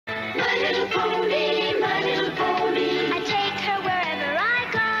My little pony, my little pony. I take her wherever I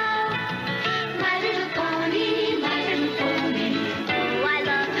go. My little pony, my little pony. Oh, I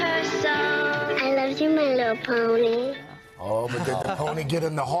love her so. I love you, my little pony. Oh, but did the pony get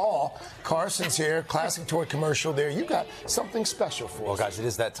in the hall? Carson's here, classic toy commercial there. You got something special for us. Well, guys, it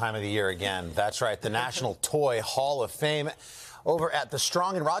is that time of the year again. That's right. The National Toy Hall of Fame over at the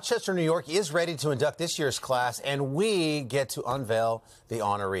Strong in Rochester, New York, is ready to induct this year's class, and we get to unveil the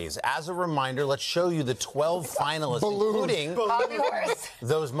honorees. As a reminder, let's show you the 12 finalists, including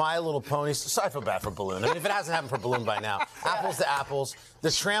those My Little Ponies. So I feel bad for Balloon. I mean, if it hasn't happened for Balloon by now. Apples to Apples, the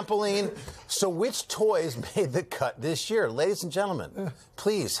trampoline. So which toys made the cut this year? Ladies and gentlemen,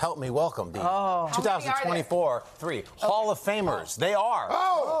 please help me welcome the 2024 Hall of Famers. They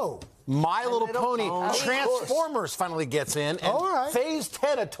are... My Little Pony. Transformers finally gets in. And Phase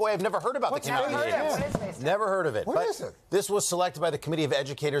 10, a toy I've never heard about that came out in the 80s. Never heard of it. What is it? This was selected by the Committee of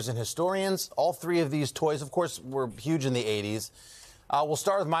Educators and Historians. All three of these toys, of course, were huge in the 80s. We'll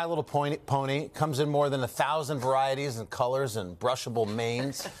start with My Little Pony. Comes in more than 1,000 varieties and colors and brushable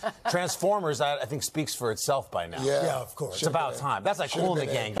manes. Transformers, I think, speaks for itself by now. Yeah, of course. It's about time. That's like Cool in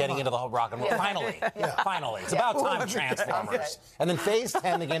the Gang getting into the whole rock and roll. Finally. Finally. It's about time, Transformers. And then Phase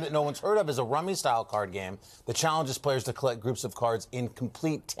 10, the game that no one's heard of, is a rummy-style card game that challenges players to collect groups of cards in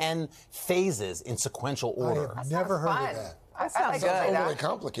complete 10 phases in sequential order. I've never heard of that. That sounds good. Overly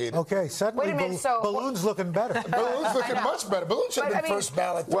complicated. Okay, suddenly Wait a minute, so Balloon's looking better. Balloon's looking much better. Balloon should have been first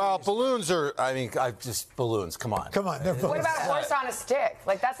ballot. Well, balloons are, balloons, come on. Come on. what about a horse on a stick?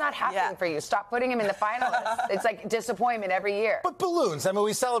 Like, that's not happening for you. Stop putting him in the finalists. It's like disappointment every year. But balloons, I mean,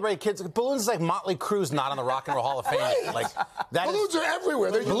 we celebrate kids. Balloons is like Motley Crue's not on the Rock and Roll Hall of Fame. Like, balloons are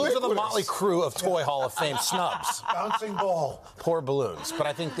everywhere. They're balloons are the ubiquitous. Motley Crue of Toy Hall of Fame snubs. Bouncing ball. Poor balloons. But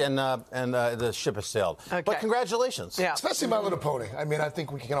I think the ship has sailed. Okay. But congratulations. Yeah. Especially My Little Pony. I mean, I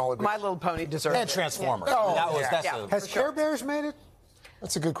think we can all agree. My Little Pony deserves And it. Transformers. Yeah. Has Care Bears made it?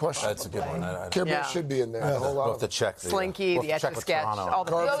 That's a good question. That's a good one. Care Bears should be in there. A whole lot We'll of have to check. Slinky, the Etch-a-Sketch, all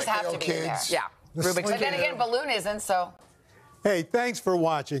the Those have to be in there. Yeah. Rubik's But then again, Balloon isn't, so... Hey, thanks for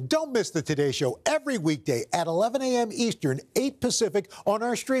watching. Don't miss the Today Show every weekday at 11 a.m. Eastern, 8 Pacific on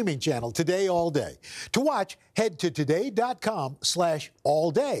our streaming channel, Today All Day. To watch, head to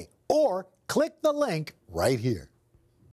today.com/allday or click the link right here.